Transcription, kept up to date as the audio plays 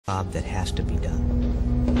Job that has to be done.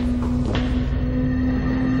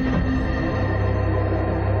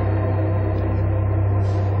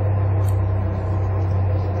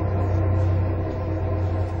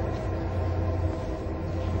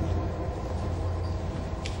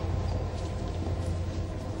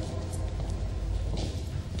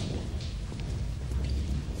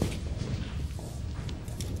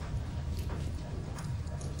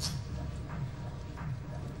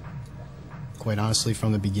 Quite honestly,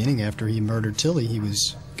 from the beginning, after he murdered Tilly, he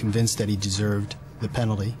was convinced that he deserved the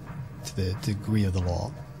penalty to the degree of the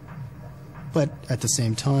law. But at the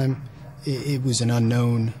same time, it was an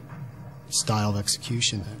unknown style of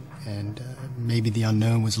execution, and maybe the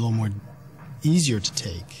unknown was a little more easier to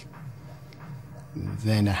take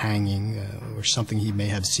than a hanging or something he may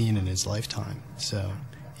have seen in his lifetime. So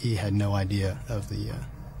he had no idea of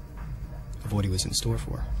what he was in store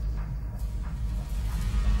for.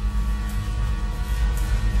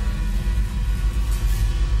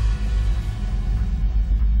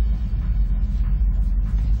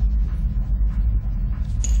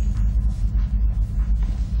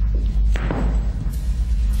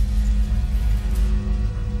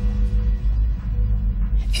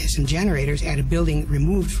 Some generators at a building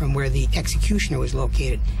removed from where the executioner was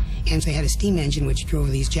located, and so they had a steam engine which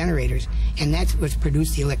drove these generators, and that's what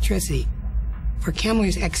produced the electricity. For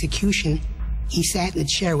Kemler's execution, he sat in the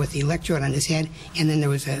chair with the electrode on his head, and then there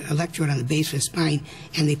was an electrode on the base of his spine,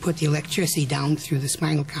 and they put the electricity down through the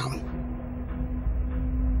spinal column.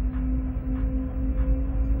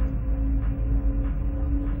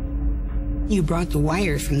 You brought the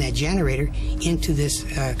wires from that generator into this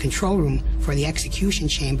control room for the execution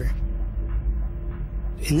chamber.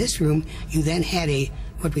 In this room, you then had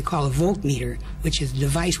what we call a voltmeter, which is a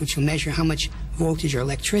device which will measure how much voltage or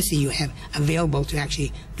electricity you have available to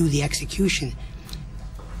actually do the execution.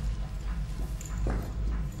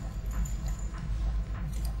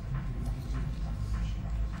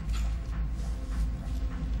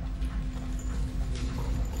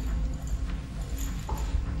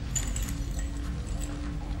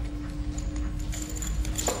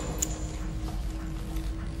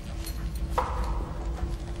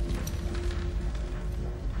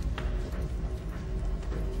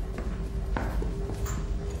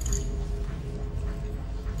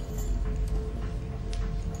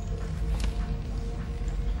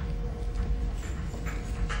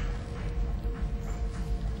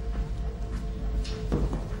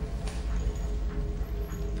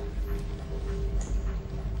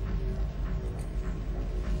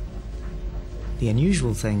 The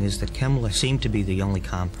unusual thing is that Kemler seemed to be the only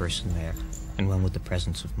calm person there, and one with the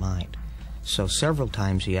presence of mind. So several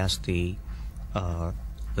times he asked the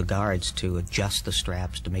guards to adjust the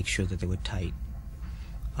straps to make sure that they were tight,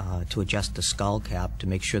 to adjust the skull cap to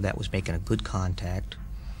make sure that was making a good contact,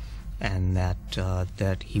 and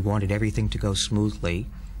that he wanted everything to go smoothly,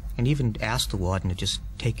 and even asked the warden to just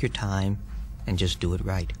take your time and just do it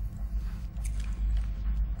right.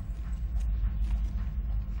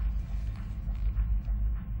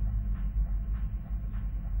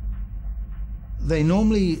 They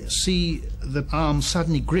normally see the arm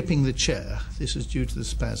suddenly gripping the chair. This is due to the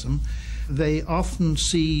spasm. They often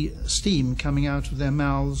see steam coming out of their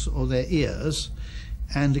mouths or their ears,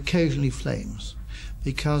 and occasionally flames,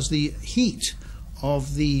 because the heat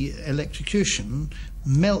of the electrocution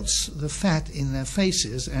melts the fat in their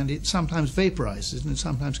faces, and it sometimes vaporizes and it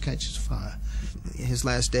sometimes catches fire. His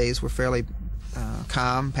last days were fairly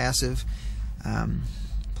calm, passive,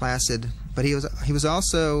 placid, but he was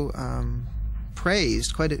also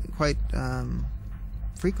praised quite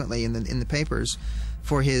frequently in the papers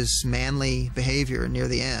for his manly behavior near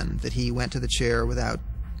the end, that he went to the chair without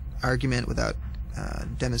argument, without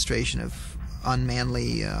demonstration of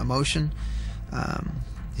unmanly emotion.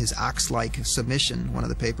 His ox-like submission, one of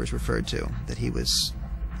the papers referred to, that he was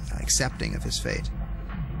accepting of his fate.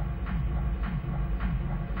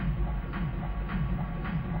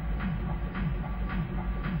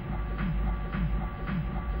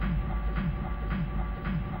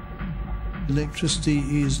 Electricity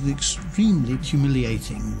is an extremely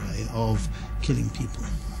humiliating way of killing people.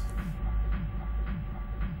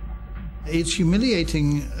 It's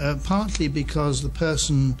humiliating partly because the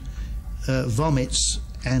person vomits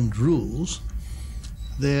and drools.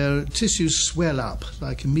 Their tissues swell up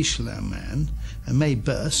like a Michelin man and may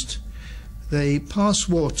burst. They pass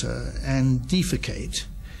water and defecate,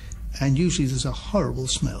 and usually there's a horrible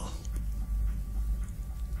smell.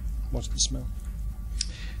 What's the smell?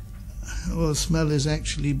 Well, the smell is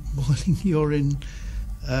actually boiling urine,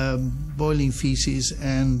 boiling feces,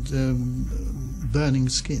 and burning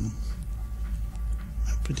skin.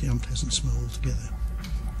 A pretty unpleasant smell altogether.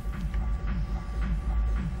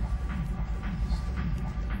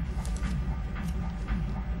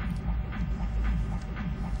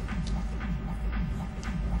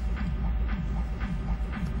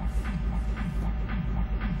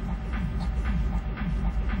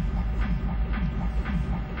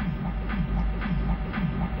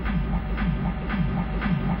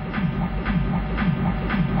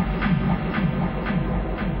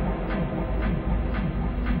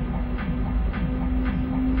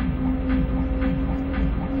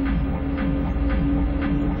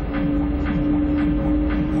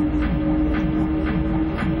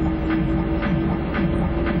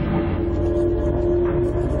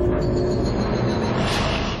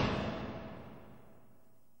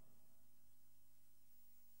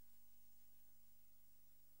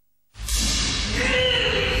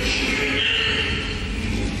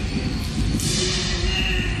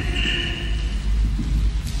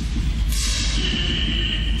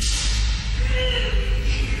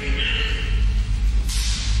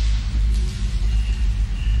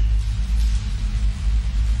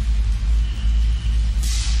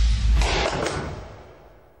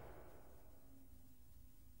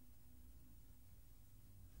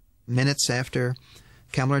 minutes after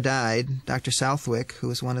Kemler died, Dr. Southwick, who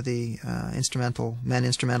was one of the men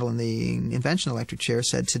instrumental in the invention of the electric chair,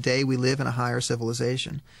 said, "Today we live in a higher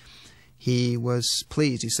civilization." He was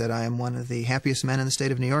pleased. He said, "I am one of the happiest men in the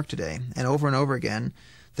state of New York today." And over again,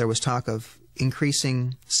 there was talk of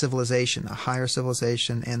increasing civilization, a higher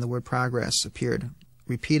civilization, and the word progress appeared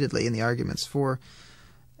repeatedly in the arguments for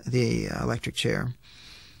the electric chair.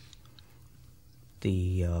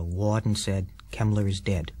 The warden said, "Kemler is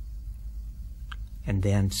dead." And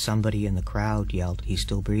then somebody in the crowd yelled, "He's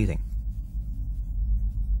still breathing."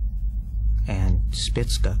 And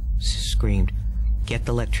Spitzka screamed, "Get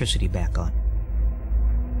the electricity back on."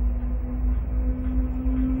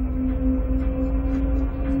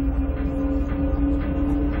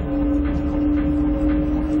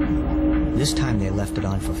 This time they left it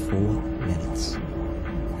on for 4 minutes,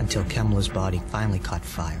 until Kemler's body finally caught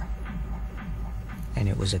fire. And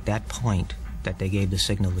it was at that point that they gave the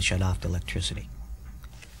signal to shut off the electricity.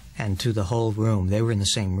 And to the whole room, they were in the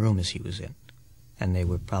same room as he was in, and they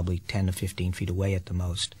were probably 10 to 15 feet away at the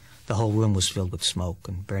most. The whole room was filled with smoke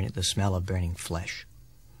and the smell of burning flesh.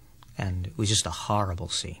 And it was just a horrible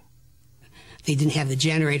scene. They didn't have the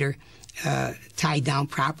generator tied down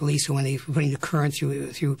properly, so when they were putting the current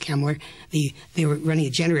through Kemler, they were running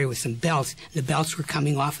a generator with some belts. The belts were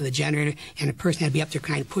coming off of the generator, and the person had to be up there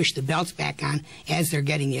trying to push the belts back on as they're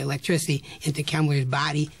getting the electricity into Kemler's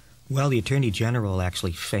body. Well, the Attorney General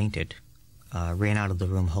actually fainted, ran out of the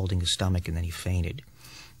room holding his stomach, and then he fainted.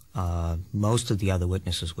 Most of the other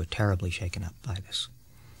witnesses were terribly shaken up by this,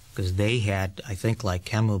 because they had, I think like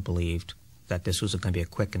Kemler believed, that this was going to be a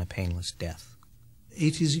quick and a painless death.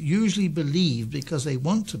 It is usually believed because they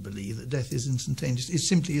want to believe that death is instantaneous. It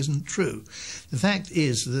simply isn't true. The fact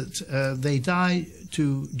is that they die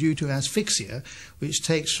due to asphyxia, which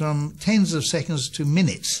takes from tens of seconds to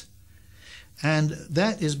minutes. And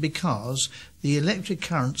that is because the electric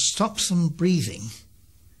current stops them breathing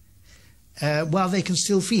while they can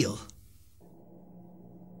still feel.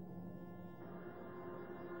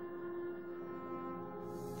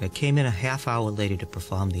 They came in a half hour later to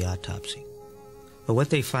perform the autopsy. But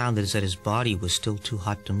what they found is that his body was still too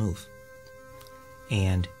hot to move,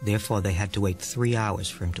 and therefore they had to wait 3 hours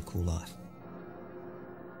for him to cool off.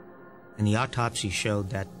 And the autopsy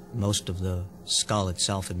showed that most of the skull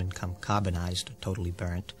itself had become carbonized or totally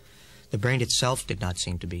burnt. The brain itself did not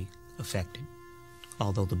seem to be affected,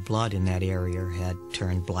 although the blood in that area had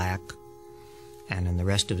turned black, and in the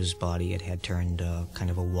rest of his body it had turned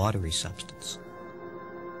kind of a watery substance.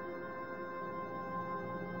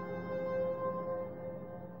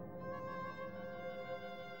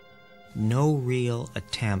 No real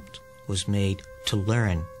attempt was made to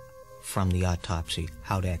learn from the autopsy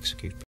how to execute